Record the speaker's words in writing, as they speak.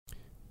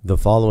The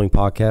following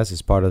podcast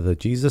is part of the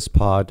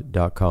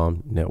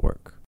JesusPod.com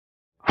network.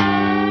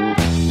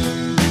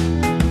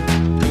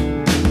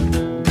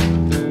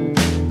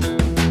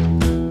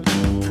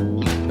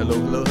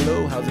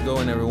 Hello. How's it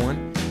going,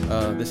 everyone?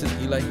 This is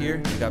Eli here.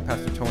 We got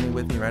Pastor Tony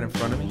with me right in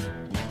front of me.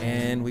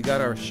 And we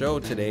got our show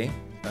today.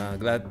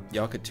 Glad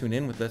y'all could tune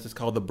in with us. It's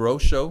called The Bro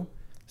Show.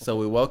 So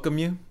we welcome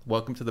you.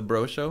 Welcome to The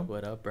Bro Show.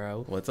 What up,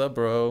 bro? What's up,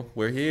 bro?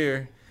 We're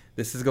here.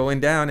 This is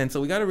going down. And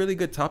so we got a really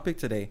good topic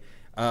today.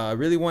 I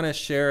really want to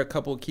share a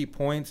couple of key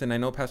points. And I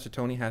know Pastor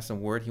Tony has some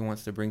word he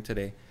wants to bring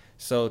today.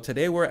 So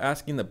today we're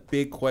asking the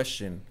big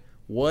question.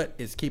 What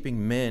is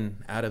keeping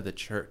men out of the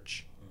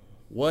church?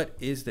 What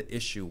is the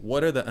issue?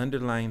 What are the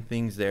underlying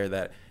things there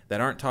that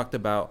aren't talked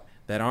about,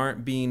 that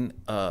aren't being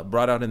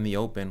brought out in the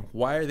open?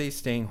 Why are they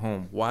staying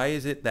home? Why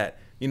is it that,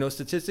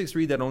 statistics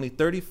read that only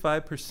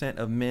 35%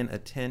 of men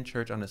attend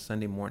church on a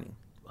Sunday morning?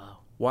 Wow.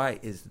 Why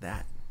is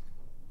that?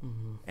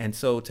 Mm-hmm. And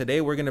so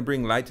today we're going to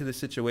bring light to the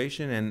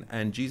situation,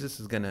 and Jesus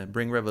is going to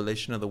bring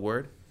revelation of the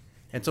word.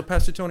 And so,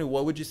 Pastor Tony,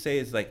 what would you say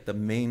is like the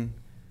main,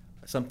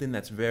 something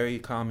that's very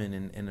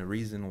common and a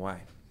reason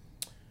why?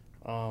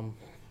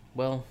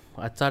 Well,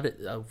 I thought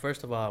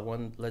first of all, I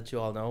want to let you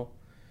all know,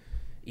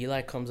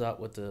 Eli comes out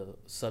with the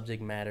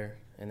subject matter,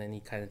 and then he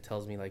kind of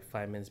tells me like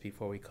 5 minutes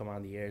before we come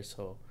on the air.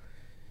 So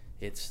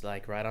it's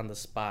like right on the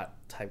spot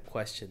type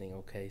questioning.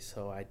 Okay.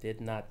 So I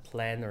did not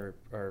plan or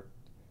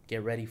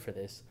get ready for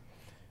this.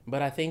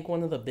 But I think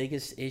one of the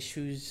biggest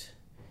issues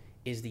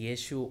is the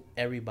issue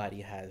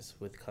everybody has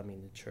with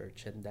coming to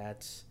church, and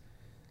that's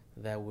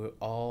that we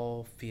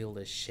all feel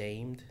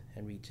ashamed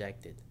and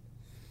rejected.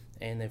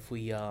 And if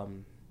we,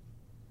 and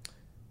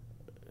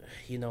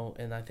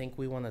I think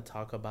we want to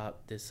talk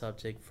about this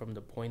subject from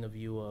the point of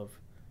view of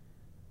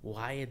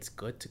why it's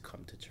good to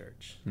come to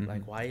church. Mm-hmm.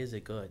 Like, why is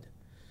it good?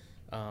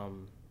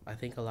 I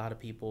think a lot of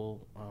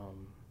people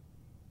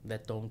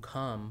that don't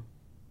come,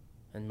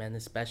 and men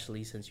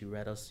especially, since you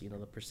read us,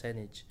 the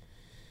percentage,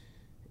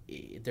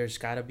 there's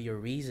got to be a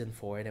reason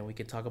for it, and we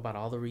can talk about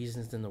all the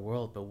reasons in the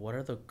world, but what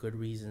are the good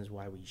reasons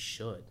why we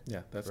should?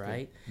 Yeah, that's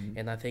right. Mm-hmm.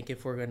 And I think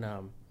if we're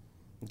gonna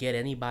get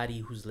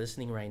anybody who's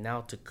listening right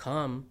now to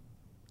come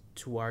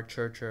to our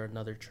church or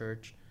another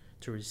church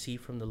to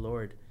receive from the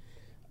Lord,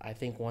 I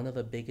think one of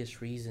the biggest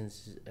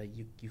reasons,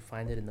 you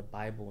find it in the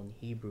Bible in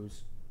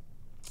Hebrews.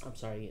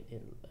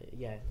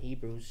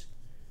 Hebrews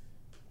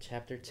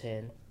chapter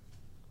 10.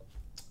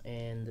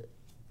 And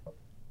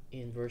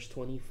in verse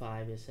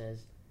 25 it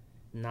says,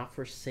 not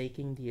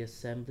forsaking the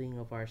assembling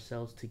of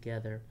ourselves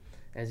together,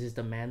 as is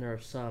the manner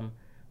of some,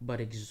 but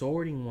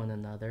exhorting one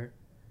another,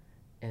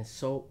 and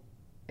so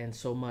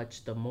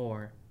much the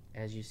more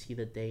as you see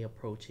the day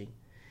approaching.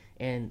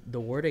 And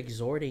the word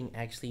exhorting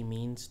actually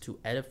means to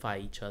edify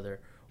each other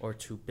or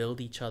to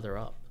build each other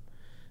up.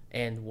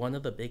 And one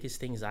of the biggest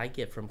things I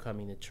get from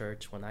coming to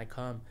church when I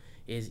come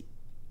is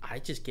I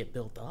just get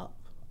built up.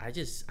 I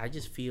just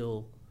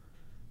feel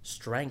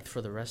strength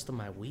for the rest of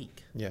my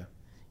week. Yeah.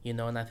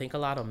 And I think a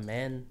lot of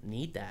men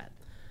need that.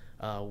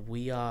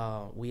 We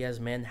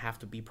as men have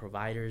to be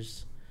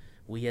providers.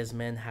 We as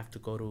men have to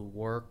go to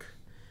work.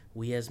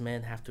 We as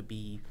men have to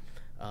be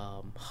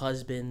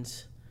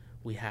husbands.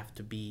 We have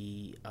to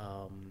be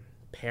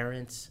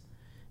parents,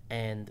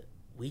 and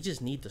we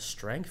just need the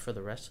strength for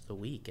the rest of the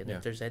week. And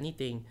if there's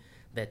anything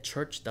that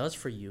church does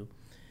for you,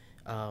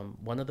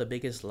 one of the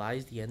biggest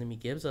lies the enemy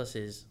gives us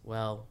is,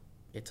 well,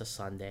 it's a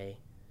Sunday.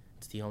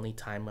 It's the only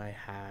time I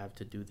have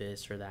to do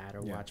this or that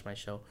or watch my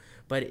show.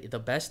 But the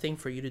best thing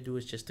for you to do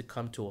is just to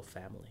come to a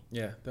family.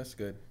 Yeah, that's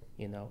good.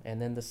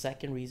 And then the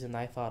second reason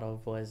I thought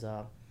of was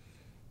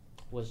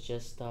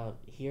just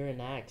here in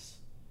Acts.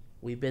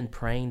 We've been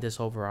praying this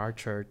over our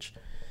church,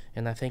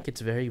 and I think it's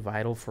very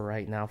vital for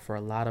right now for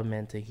a lot of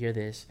men to hear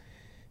this.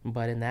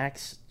 But in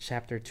Acts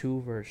chapter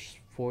 2, verse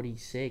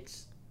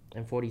 46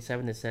 and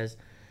 47, it says,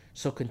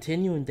 so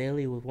continuing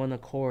daily with one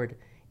accord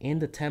in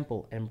the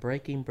temple and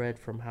breaking bread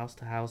from house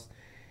to house,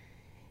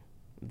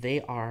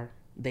 they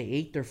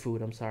ate their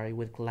food,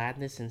 with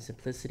gladness and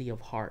simplicity of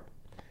heart,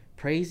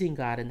 praising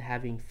God and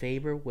having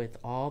favor with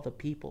all the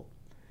people.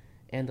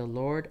 And the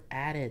Lord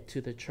added to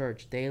the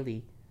church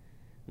daily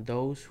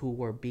those who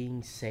were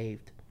being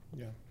saved.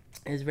 Yeah.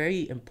 It's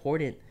very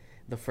important.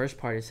 The first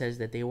part, it says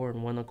that they were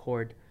in one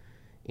accord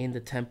in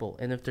the temple.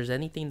 And if there's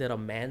anything that a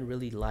man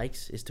really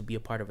likes, is to be a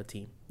part of a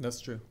team.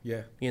 That's true.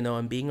 Yeah.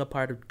 And being a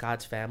part of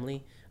God's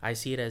family, I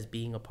see it as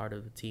being a part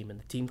of the team. And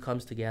the team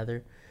comes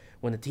together.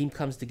 When the team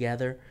comes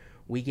together,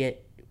 we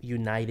get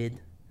united,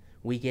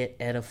 we get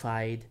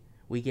edified,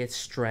 we get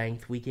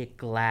strength, we get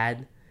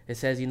glad. It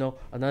says,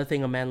 another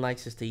thing a man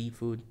likes is to eat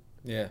food.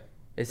 Yeah.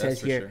 It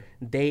says here,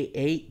 they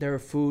ate their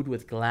food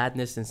with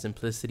gladness and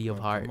simplicity of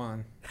heart. Come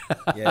on.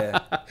 Yeah.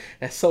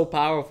 That's so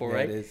powerful,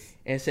 right? It is.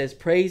 And it says,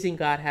 praising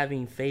God,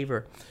 having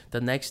favor.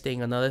 The next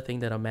thing, another thing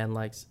that a man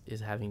likes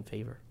is having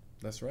favor.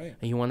 That's right.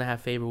 And you want to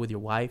have favor with your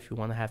wife. You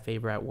want to have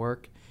favor at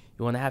work.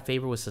 You want to have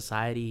favor with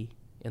society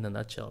in a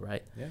nutshell,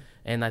 right? Yeah.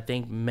 And I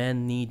think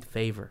men need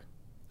favor.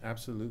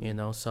 Absolutely.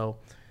 So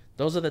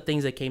those are the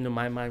things that came to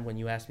my mind when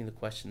you asked me the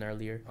question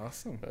earlier.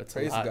 Awesome. It's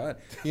Praise a lot. God.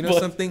 You know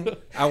something?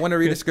 I want to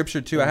read a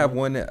scripture too. I have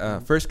one,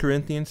 1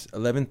 Corinthians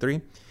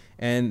 11:3.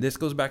 And this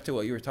goes back to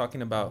what you were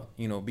talking about,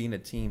 you know, being a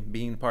team,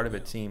 being part of a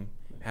team,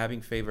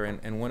 having favor.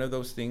 And one of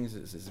those things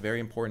is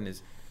very important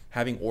is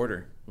having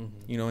order.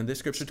 You know, and this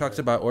scripture talks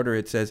about order.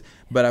 It says,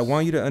 but I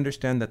want you to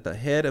understand that the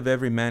head of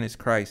every man is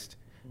Christ.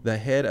 The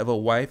head of a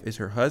wife is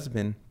her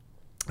husband,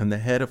 and the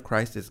head of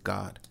Christ is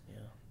God.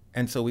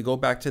 And so we go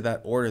back to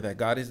that order, that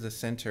God is the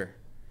center.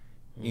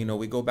 You know,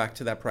 we go back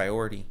to that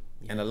priority.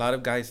 And a lot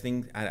of guys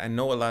think, I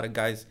know a lot of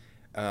guys,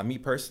 me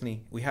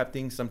personally, we have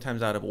things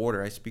sometimes out of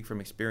order. I speak from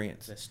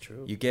experience. That's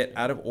true. You get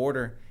out of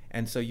order,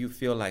 and so you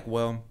feel like,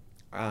 well,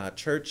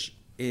 church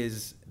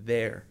is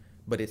there,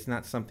 but it's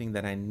not something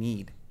that I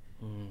need.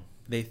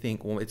 They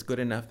think, well, it's good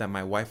enough that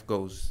my wife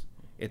goes.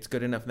 It's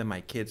good enough that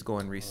my kids go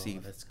and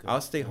receive. That's good.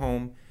 I'll stay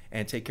home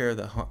and take care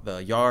of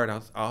the yard.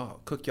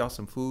 I'll cook y'all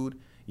some food,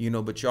 you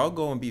know, but y'all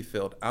go and be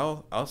filled.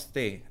 I'll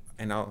stay,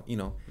 and I'll, you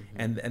know,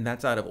 and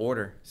that's out of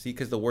order. See,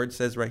 because the word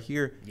says right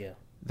here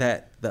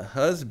that the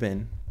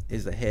husband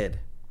is the head,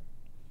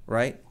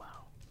 right?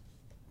 Wow.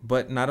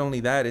 But not only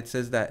that, it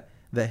says that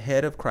the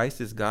head of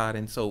Christ is God.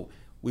 And so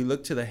we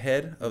look to the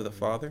head of the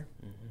father,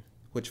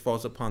 which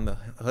falls upon the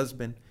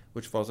husband,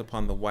 which falls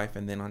upon the wife,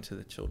 and then onto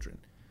the children.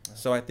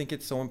 So I think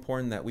it's so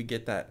important that we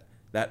get that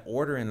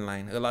order in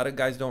line. A lot of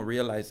guys don't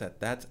realize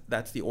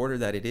that's the order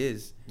that it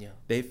is.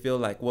 They feel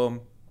like,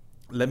 well,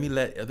 let me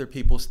let other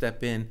people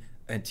step in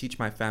and teach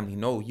my family.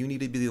 No, you need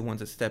to be the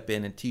ones that step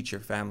in and teach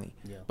your family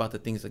about the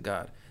things of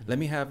God. Let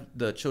me have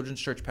the children's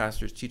church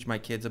pastors teach my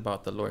kids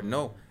about the Lord.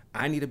 No,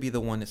 I need to be the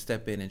one to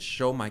step in and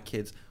show my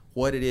kids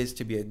what it is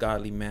to be a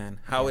godly man,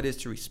 how it is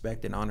to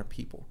respect and honor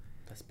people.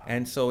 That's powerful.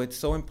 And so it's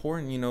so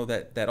important, you know,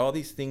 that all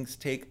these things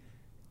take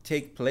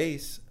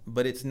place,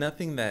 but it's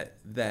nothing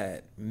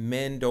that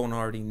men don't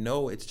already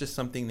know. It's just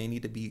something they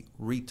need to be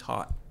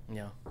retaught.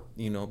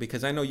 You know,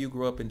 because I know you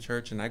grew up in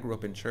church and I grew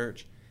up in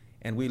church,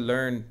 and we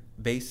learn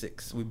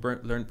basics. We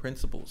learn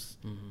principles.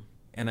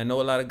 And I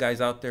know a lot of guys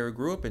out there who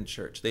grew up in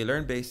church. They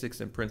learn basics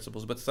and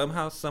principles, but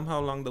somehow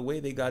along the way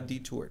they got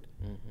detoured.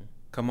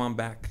 Come on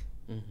back.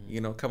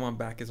 You know, come on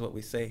back is what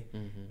we say.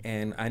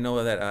 And I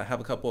know that I have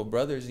a couple of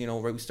brothers, you know,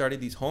 where we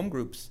started these home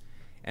groups,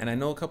 and I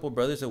know a couple of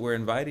brothers that we're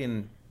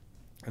inviting,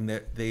 and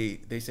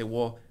they say,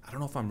 well, I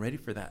don't know if I'm ready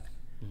for that.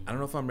 I don't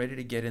know if I'm ready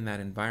to get in that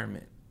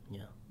environment.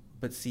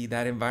 But see,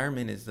 that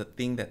environment is the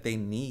thing that they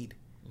need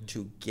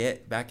to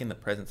get back in the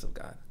presence of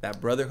God. That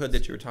brotherhood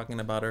that you were talking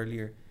about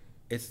earlier,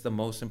 it's the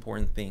most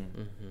important thing.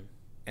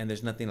 And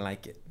there's nothing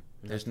like it.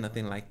 There's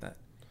nothing like that.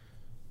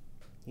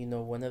 You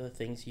know, one of the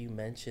things you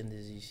mentioned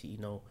is, you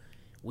know,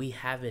 we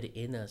have it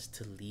in us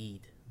to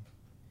lead,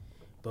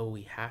 but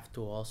we have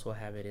to also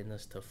have it in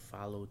us to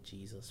follow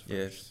Jesus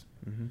first.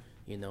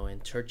 You know,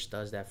 and church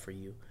does that for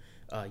you.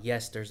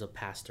 Yes, there's a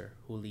pastor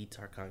who leads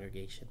our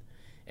congregation,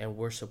 and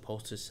we're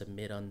supposed to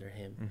submit under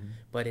him.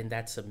 But in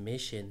that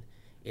submission,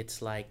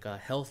 it's like a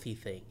healthy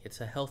thing. It's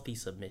a healthy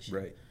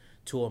submission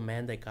to a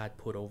man that God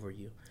put over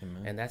you.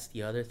 And that's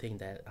the other thing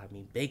that, I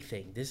mean, big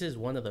thing. This is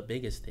one of the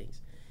biggest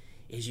things,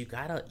 is you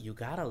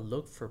gotta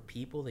look for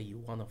people that you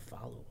want to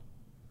follow.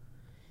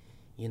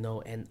 You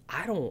know, and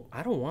I don't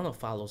want to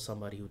follow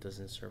somebody who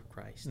doesn't serve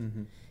Christ.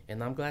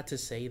 And I'm glad to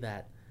say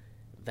that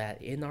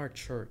in our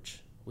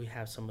church, we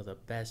have some of the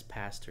best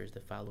pastors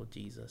that follow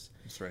Jesus.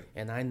 That's right.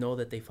 And I know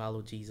that they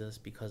follow Jesus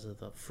because of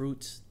the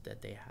fruits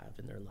that they have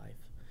in their life.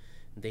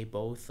 They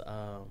both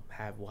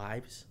have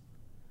wives.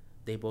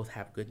 They both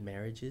have good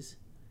marriages,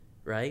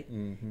 right?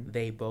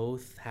 They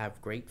both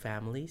have great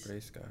families.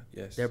 Praise God.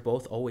 Yes. They're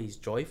both always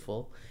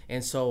joyful.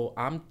 And so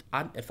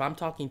if I'm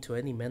talking to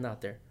any men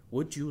out there,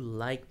 would you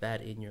like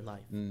that in your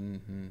life?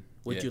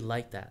 Would you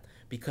like that?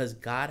 Because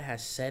God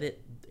has set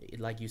it,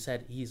 like you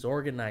said, he's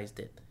organized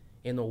it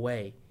in a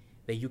way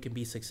that you can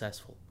be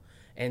successful.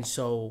 And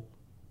so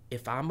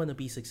if I'm going to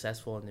be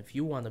successful, and if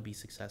you want to be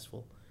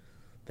successful,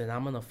 then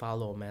I'm going to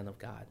follow a man of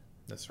God.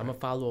 That's right. I'm going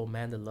to follow a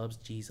man that loves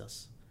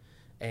Jesus.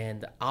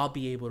 And I'll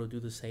be able to do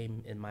the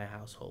same in my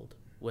household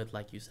with,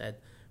 like you said,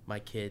 my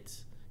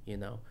kids, you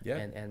know,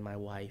 and my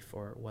wife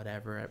or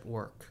whatever at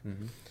work.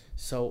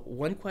 So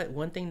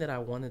one thing that I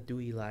want to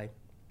do, Eli,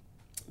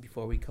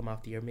 before we come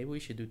off the air, maybe we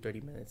should do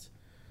 30 minutes,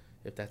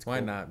 if that's cool. Why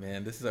not,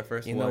 man? This is our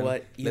first one. You know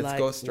what, Eli, let's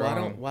go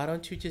strong. Why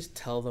don't you just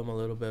tell them a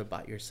little bit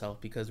about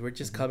yourself? Because we're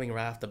just coming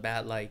right off the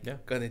bat, like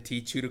gonna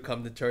teach you to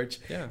come to church.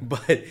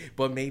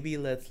 But maybe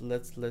let's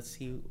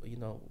see. You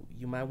know,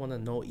 you might want to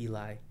know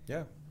Eli.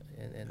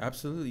 And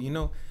absolutely. You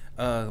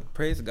know,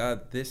 praise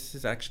God, this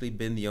has actually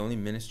been the only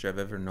ministry I've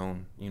ever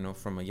known. You know,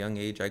 from a young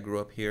age, I grew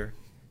up here,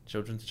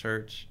 children's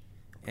church,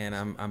 and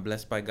I'm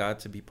blessed by God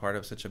to be part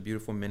of such a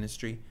beautiful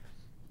ministry.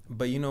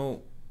 But you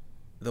know,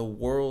 the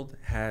world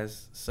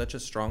has such a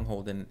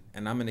stronghold, and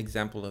I'm an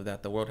example of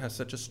that. The world has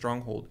such a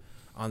stronghold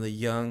on the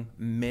young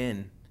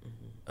men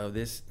of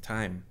this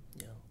time.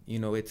 You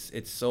know,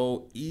 it's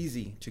so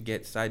easy to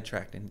get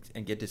sidetracked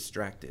and get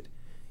distracted.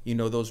 You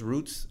know, those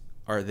roots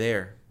are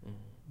there.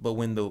 But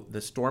when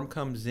the storm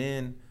comes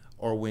in,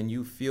 or when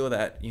you feel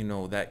that,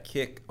 that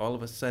kick, all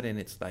of a sudden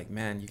it's like,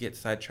 man, you get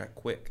sidetracked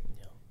quick.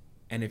 Yeah.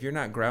 And if you're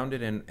not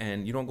grounded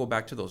and you don't go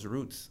back to those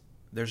roots,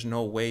 there's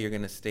no way you're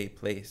going to stay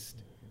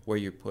placed where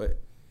you're put.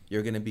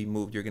 You're going to be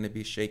moved. You're going to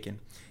be shaken.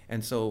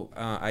 And so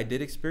I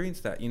did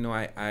experience that.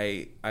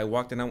 I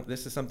walked, and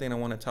this is something I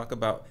want to talk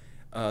about.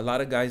 A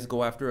lot of guys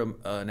go after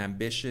an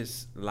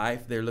ambitious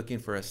life. They're looking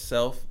for a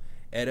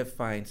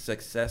self-edifying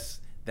success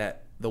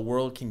that the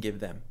world can give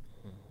them.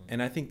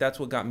 And I think that's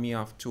what got me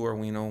off tour,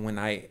 when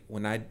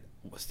I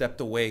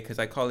stepped away, because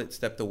I call it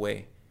stepped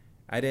away.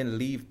 I didn't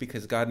leave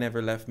because God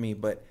never left me,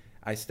 but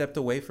I stepped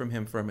away from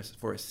him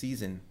for a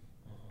season.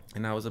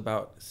 And I was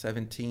about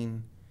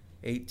 17,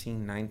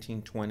 18,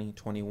 19, 20,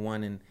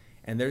 21.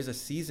 And there's a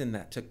season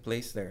that took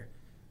place there.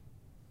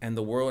 And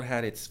the world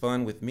had its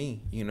fun with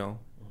me,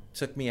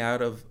 took me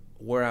out of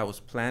where I was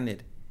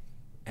planted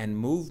and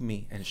moved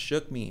me and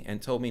shook me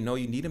and told me, no,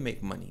 you need to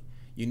make money.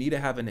 You need to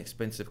have an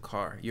expensive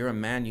car. You're a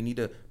man. You need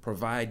to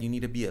provide. You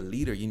need to be a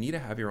leader. You need to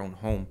have your own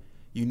home.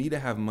 You need to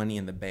have money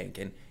in the bank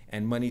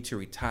and money to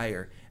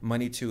retire,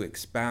 money to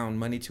expound,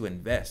 money to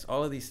invest.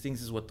 All of these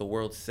things is what the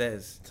world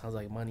says. Sounds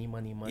like money,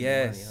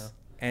 yes. money, huh?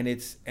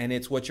 And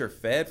it's what you're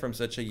fed from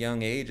such a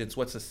young age. It's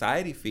what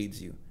society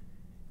feeds you,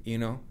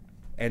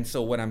 And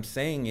so what I'm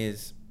saying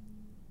is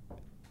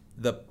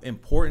the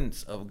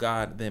importance of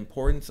God, the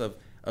importance of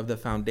the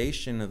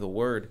foundation of the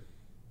word.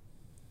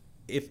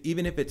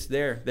 Even if it's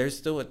there, there's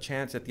still a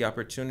chance at the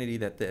opportunity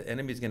that the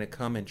enemy is going to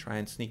come and try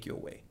and sneak you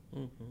away.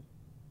 Mm-hmm.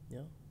 Yeah.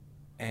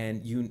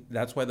 And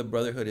that's why the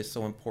brotherhood is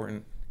so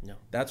important. Yeah.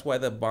 That's why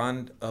the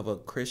bond of a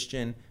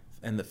Christian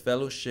and the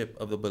fellowship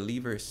of the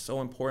believer is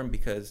so important,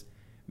 because,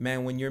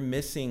 man, when you're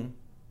missing,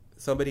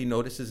 somebody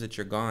notices that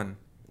you're gone.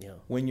 Yeah.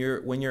 When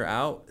you're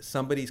out,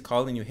 somebody's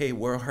calling you, hey,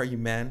 where are you,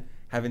 man?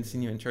 Haven't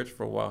seen you in church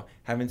for a while.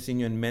 Haven't seen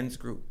you in men's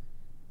group.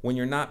 When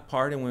you're not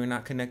part and when you're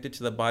not connected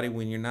to the body,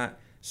 when you're not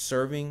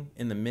serving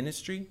in the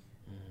ministry,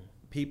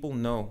 people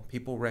know,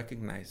 people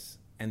recognize,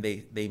 and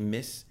they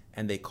miss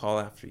and they call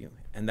after you.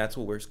 And that's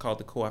what we're called,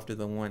 to go after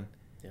the one.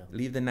 Yeah.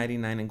 Leave the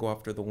 99 and go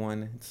after the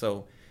one.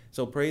 So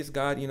praise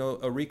God, a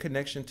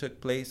reconnection took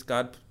place.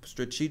 God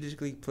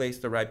strategically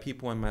placed the right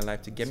people in my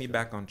life to get me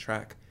back on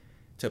track,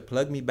 to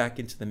plug me back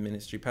into the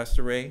ministry.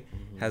 Pastor Ray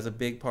has a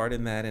big part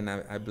in that, and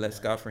I bless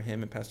God for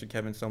him and Pastor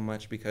Kevin so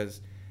much,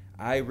 because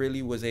I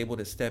really was able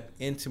to step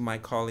into my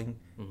calling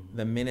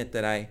the minute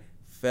that I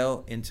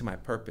fell into my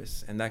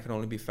purpose, and that can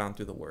only be found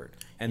through the word.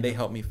 And they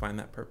helped me find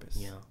that purpose.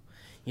 Yeah.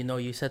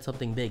 You said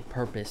something big,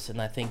 purpose,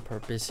 and I think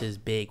purpose is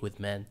big with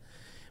men.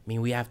 I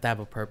mean, we have to have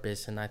a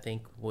purpose, and I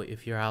think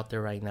if you're out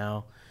there right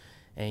now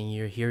and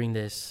you're hearing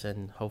this,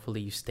 and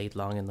hopefully you stayed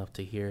long enough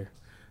to hear,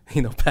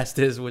 past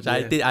this, which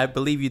I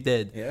believe you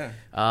did.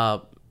 Yeah.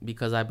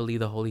 Because I believe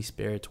the Holy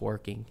Spirit's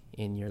working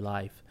in your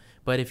life.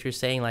 But if you're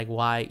saying, like,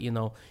 why,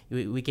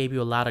 we gave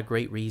you a lot of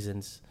great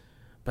reasons.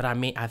 But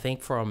I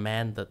think for a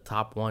man, the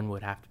top one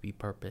would have to be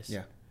purpose.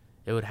 Yeah.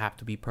 It would have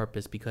to be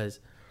purpose, because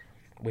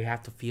we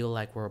have to feel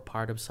like we're a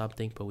part of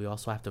something, but we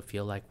also have to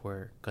feel like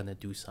we're going to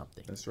do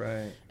something. That's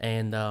right.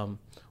 And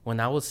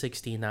when I was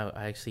 16, I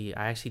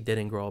actually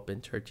didn't grow up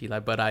in church, Eli,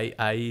 but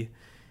I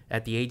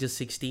at the age of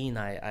 16,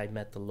 I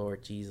met the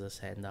Lord Jesus.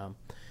 And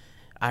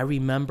I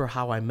remember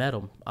how I met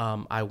him.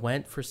 I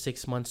went for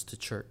 6 months to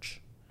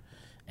church.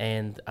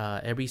 And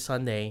every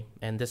Sunday,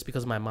 and that's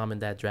because my mom and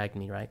dad dragged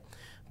me, right?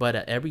 But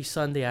every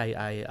Sunday,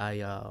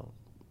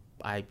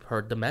 I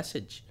heard the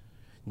message.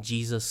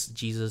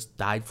 Jesus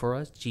died for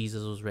us.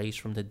 Jesus was raised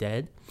from the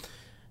dead.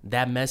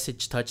 That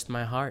message touched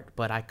my heart,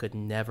 but I could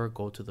never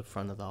go to the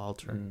front of the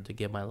altar to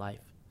give my life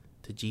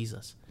to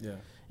Jesus. Yeah.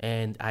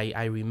 And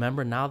I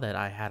remember now that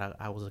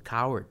I was a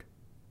coward.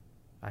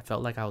 I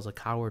felt like I was a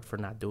coward for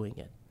not doing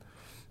it.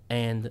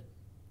 And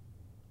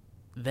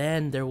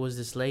then there was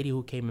this lady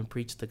who came and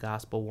preached the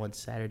gospel one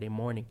Saturday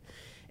morning,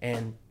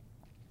 and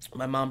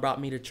my mom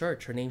brought me to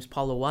church. Her name's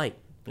Paula White.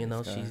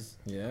 She's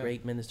a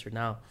great minister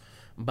now.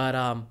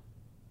 But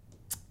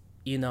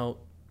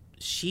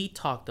she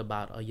talked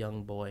about a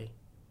young boy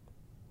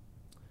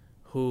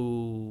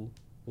who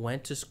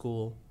went to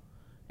school,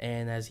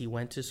 and as he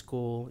went to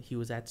school, he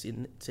was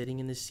sitting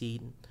in the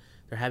seat.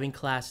 They're having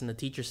class, and the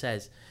teacher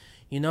says,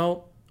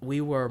 we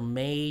were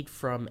made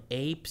from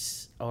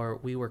apes, or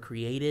we were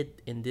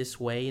created in this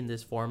way, in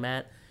this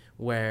format,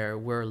 where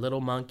we're a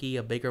little monkey,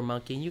 a bigger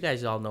monkey. And you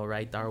guys all know,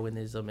 right?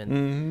 Darwinism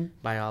and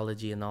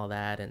biology and all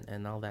that,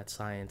 and all that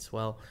science.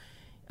 Well,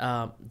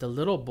 the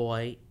little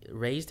boy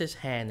raised his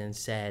hand and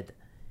said,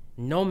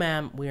 "No,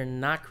 ma'am, we are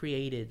not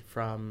created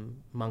from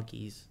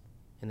monkeys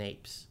and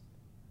apes."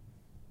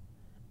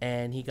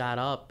 And he got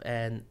up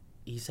and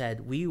he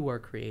said, "We were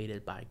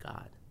created by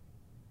God."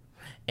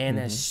 And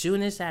as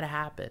soon as that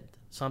happened,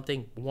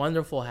 something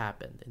wonderful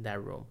happened in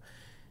that room.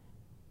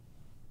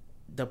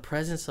 The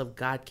presence of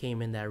God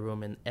came in that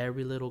room, and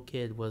every little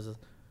kid was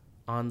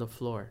on the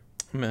floor,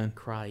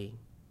 crying.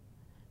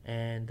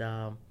 And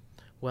I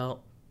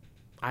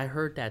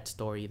heard that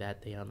story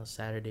that day on a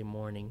Saturday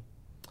morning,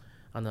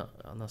 on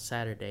a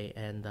Saturday,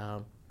 and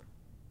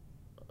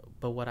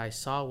But what I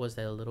saw was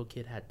that a little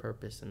kid had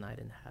purpose and I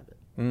didn't have it.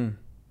 Mm.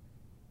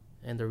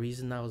 And the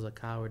reason I was a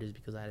coward is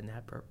because I didn't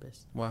have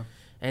purpose. Wow.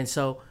 And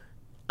so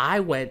I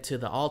went to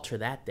the altar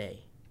that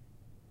day.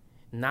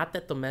 Not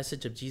that the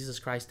message of Jesus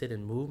Christ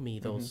didn't move me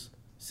those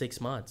 6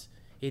 months.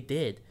 It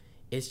did.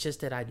 It's just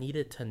that I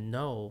needed to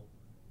know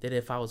that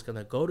if I was going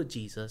to go to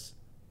Jesus,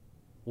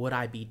 would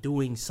I be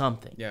doing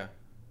something? Yeah.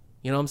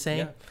 You know what I'm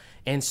saying? Yeah.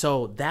 And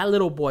so that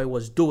little boy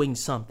was doing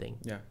something.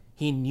 Yeah.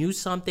 He knew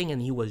something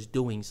and he was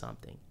doing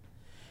something.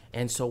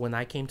 And so when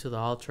I came to the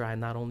altar, I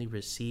not only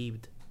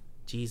received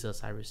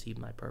Jesus, I received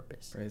my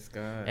purpose. Praise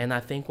God. And I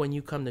think when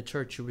you come to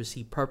church, you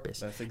receive purpose.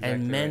 That's exactly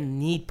and men right.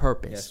 need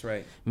purpose. That's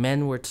right.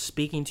 Men, we're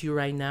speaking to you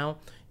right now.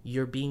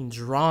 You're being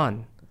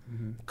drawn.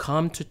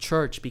 Come to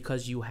church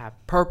because you have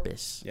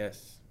purpose.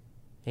 Yes.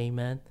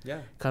 Amen.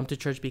 Yeah. Come to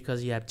church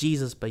because you have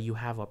Jesus, but you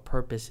have a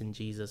purpose in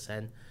Jesus.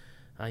 And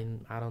I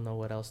don't know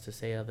what else to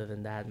say other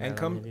than that. Man. And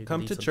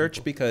come to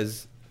church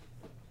because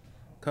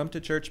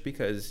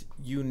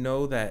you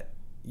know that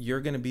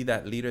you're going to be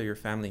that leader your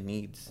family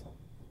needs.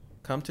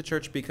 Come to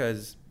church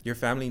because your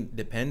family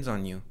depends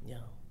on you. Yeah.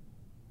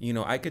 You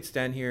know, I could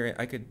stand here,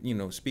 I could,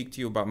 speak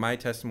to you about my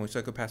testimony,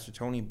 so could Pastor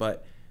Tony,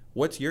 but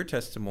what's your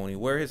testimony?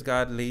 Where is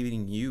God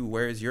leading you?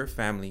 Where is your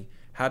family?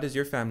 How does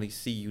your family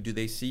see you? Do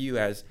they see you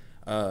as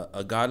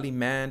a godly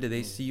man? Do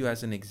they see you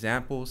as an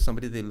example,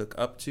 somebody they look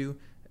up to?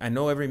 I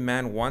know every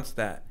man wants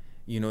that.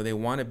 They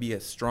want to be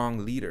a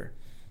strong leader,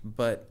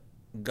 but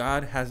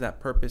God has that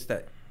purpose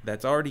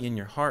that's already in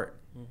your heart.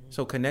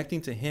 So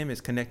connecting to him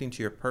is connecting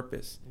to your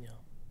purpose. Yeah.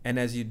 And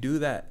as you do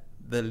that,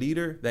 the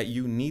leader that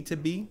you need to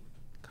be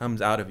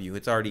comes out of you.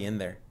 It's already in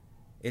there.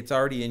 It's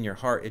already in your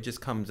heart. It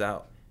just comes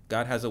out.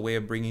 God has a way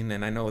of bringing,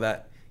 and I know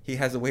that he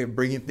has a way of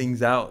bringing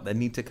things out that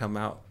need to come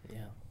out.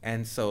 Yeah.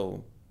 And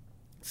so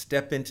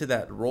step into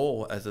that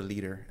role as a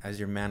leader, as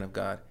your man of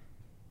God.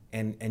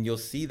 And you'll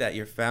see that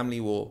your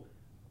family will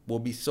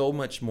be so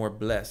much more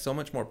blessed, so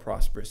much more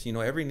prosperous.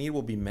 Every need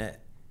will be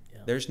met.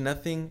 Yeah. There's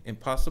nothing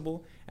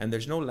impossible, and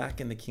there's no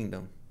lack in the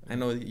kingdom. I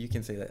know you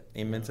can say that.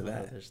 Amen to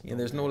that.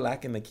 There's no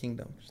lack in the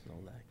kingdom.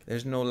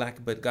 There's no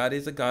lack, but God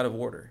is a God of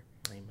order.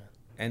 Amen.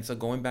 And so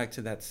going back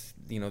to that,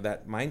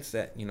 that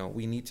mindset,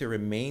 we need to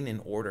remain in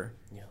order.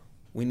 Yeah.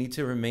 We need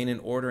to remain in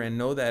order and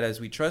know that as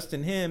we trust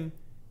in him,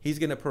 he's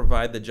going to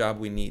provide the job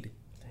we need.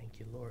 Thank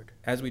you, Lord.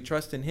 As we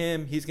trust in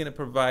him, he's going to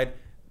provide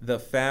the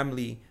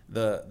family,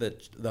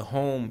 the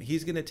home.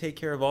 He's going to take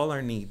care of all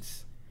our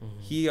needs.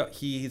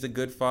 He's a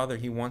good father.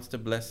 He wants to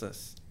bless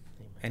us.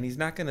 And he's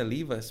not going to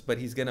leave us, but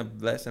he's going to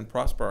bless and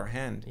prosper our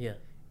hand. Yeah.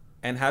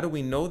 And how do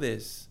we know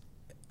this?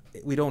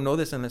 We don't know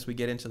this unless we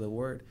get into the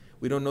word.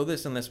 We don't know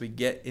this unless we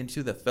get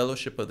into the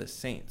fellowship of the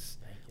saints.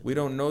 We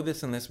don't know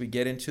this unless we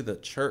get into the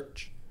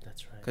church.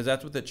 That's right. Because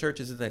that's what the church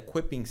is an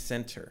equipping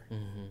center.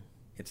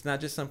 It's not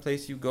just some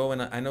place you go.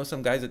 And I know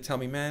some guys that tell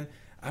me, man,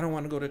 I don't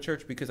want to go to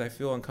church because I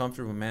feel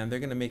uncomfortable, man. They're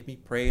going to make me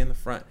pray in the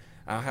front.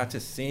 I'll have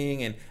to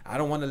sing, and I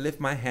don't want to lift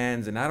my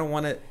hands, and I don't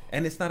want to.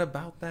 And it's not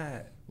about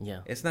that.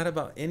 Yeah. It's not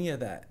about any of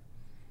that.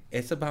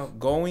 It's about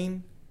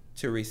going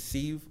to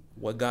receive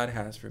what God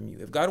has from you.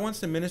 If God wants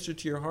to minister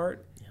to your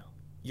heart,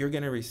 you're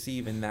going to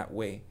receive in that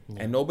way.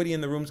 Yeah. And nobody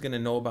in the room is going to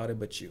know about it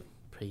but you.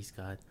 Praise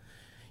God.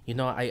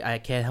 I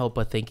can't help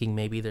but thinking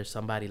maybe there's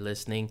somebody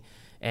listening,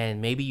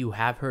 and maybe you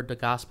have heard the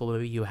gospel,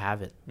 maybe you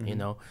haven't,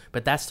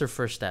 But that's their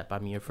first step. I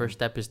mean, your first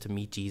step is to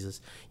meet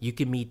Jesus. You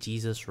can meet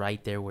Jesus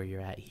right there where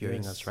you're at,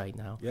 hearing us right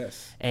now.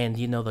 Yes. And,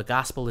 the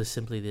gospel is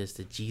simply this,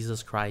 that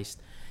Jesus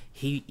Christ,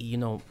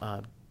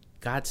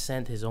 God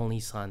sent his only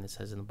son, it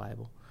says in the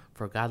Bible.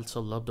 For God so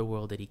loved the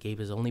world that he gave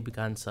his only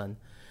begotten son,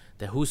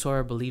 that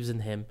whosoever believes in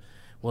him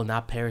will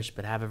not perish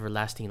but have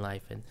everlasting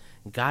life. And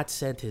God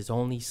sent his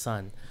only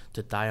son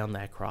to die on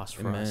that cross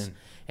for us.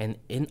 And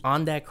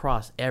on that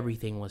cross,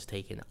 everything was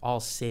taken. All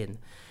sin,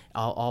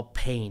 all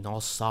pain,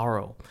 all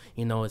sorrow.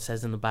 It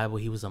says in the Bible,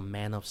 he was a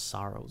man of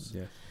sorrows.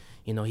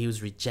 Yeah. He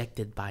was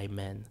rejected by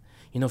men.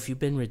 If you've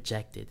been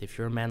rejected, if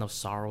you're a man of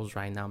sorrows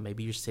right now,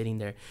 maybe you're sitting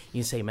there,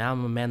 you say, man,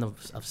 I'm a man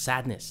of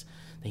sadness.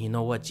 Then you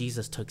know what?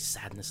 Jesus took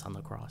sadness on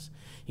the cross.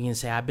 You can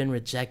say, I've been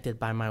rejected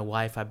by my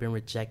wife. I've been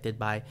rejected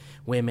by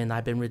women.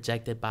 I've been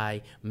rejected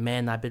by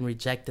men. I've been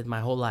rejected my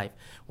whole life.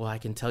 Well, I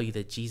can tell you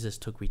that Jesus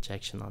took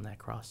rejection on that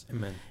cross.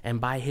 Amen.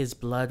 And by his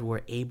blood,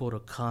 we're able to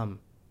come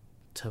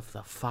to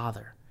the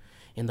Father.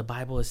 In the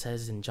Bible, it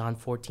says in John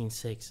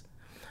 14:6,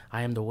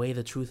 I am the way,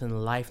 the truth, and the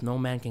life. No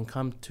man can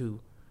come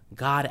to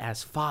God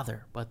as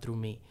Father but through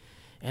me.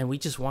 And we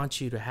just want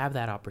you to have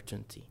that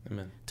opportunity.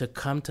 Amen. To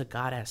come to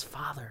God as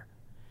Father.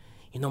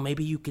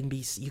 Maybe you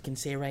can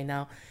say right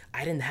now,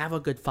 I didn't have a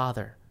good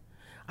father.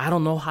 I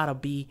don't know how to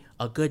be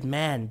a good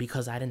man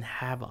because I didn't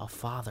have a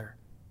father.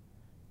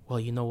 Well,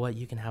 you know what?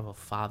 You can have a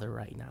father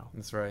right now.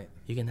 That's right.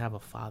 You can have a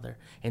father.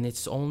 And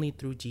it's only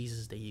through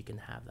Jesus that you can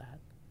have that.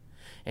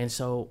 And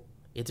so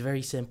it's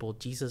very simple.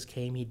 Jesus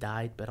came, he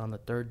died, but on the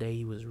third day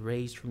he was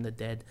raised from the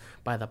dead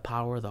by the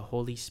power of the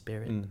Holy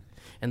Spirit.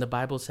 And the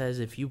Bible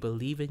says if you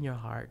believe in your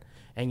heart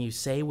and you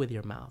say with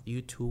your mouth,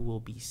 you too will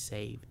be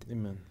saved.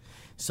 Amen.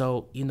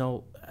 So,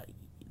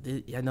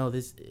 I know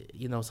this,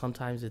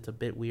 sometimes it's a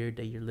bit weird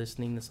that you're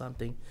listening to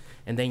something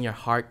and then your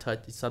heart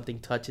something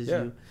touches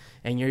you,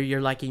 and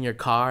you're like in your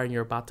car and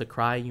you're about to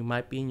cry. You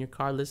might be in your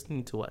car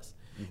listening to us.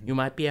 Mm-hmm. You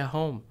might be at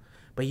home.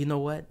 But you know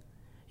what?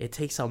 It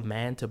takes a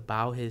man to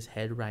bow his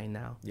head right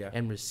now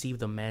and receive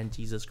the man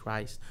Jesus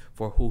Christ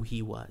for who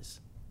he was.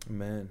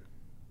 Amen.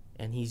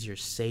 And he's your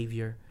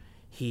savior.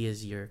 He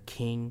is your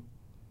king.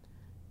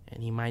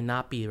 And he might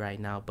not be right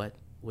now, but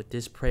with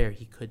this prayer,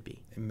 he could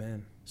be.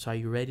 Amen. So are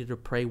you ready to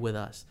pray with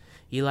us?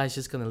 Eli's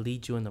just going to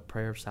lead you in the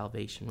prayer of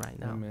salvation right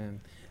now.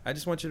 Amen. I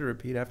just want you to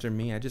repeat after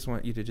me. I just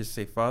want you to just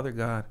say, Father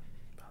God,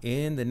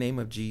 in the name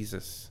of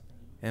Jesus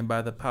and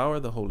by the power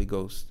of the Holy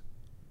Ghost,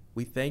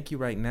 we thank you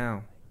right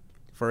now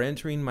for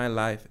entering my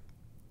life.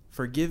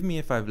 Forgive me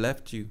if I've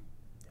left you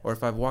or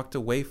if I've walked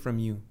away from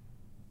you.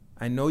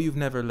 I know you've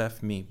never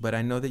left me, but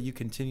I know that you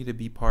continue to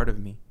be part of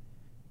me.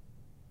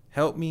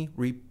 Help me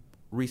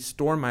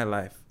restore my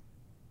life.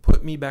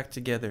 Put me back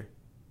together.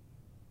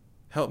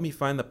 Help me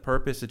find the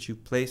purpose that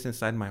you've placed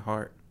inside my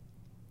heart.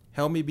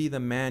 Help me be the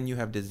man you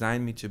have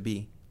designed me to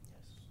be.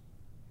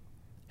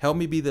 Help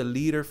me be the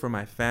leader for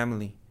my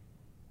family.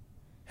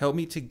 Help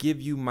me to give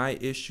you my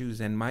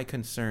issues and my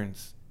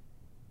concerns.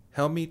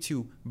 Help me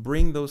to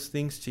bring those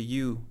things to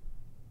you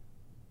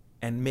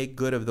and make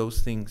good of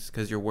those things,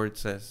 because your word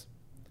says.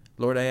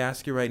 Lord, I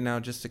ask you right now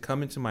just to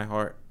come into my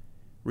heart.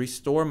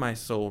 Restore my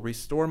soul.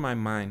 Restore my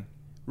mind.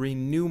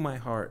 Renew my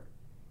heart.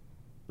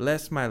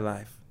 Bless my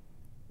life.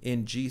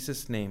 In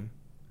Jesus' name,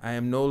 I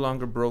am no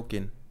longer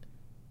broken.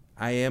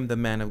 I am the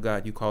man of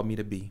God you called me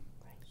to be.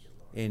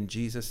 In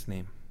Jesus'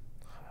 name,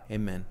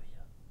 amen.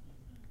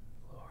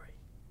 Glory.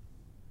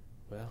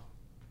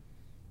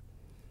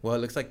 Well, it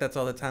looks like that's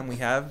all the time we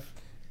have.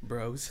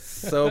 Bros.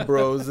 So,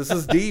 bros, this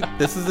is deep.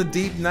 This is a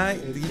deep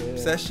night, deep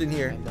session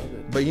here.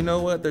 But you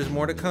know what? There's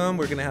more to come.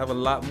 We're going to have a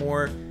lot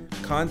more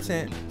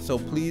content. So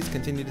please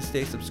continue to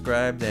stay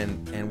subscribed,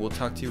 and we'll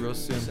talk to you real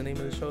soon. What's the name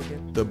of the show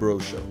again? The Bro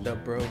Show. The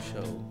Bro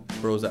Show.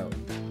 Bros out.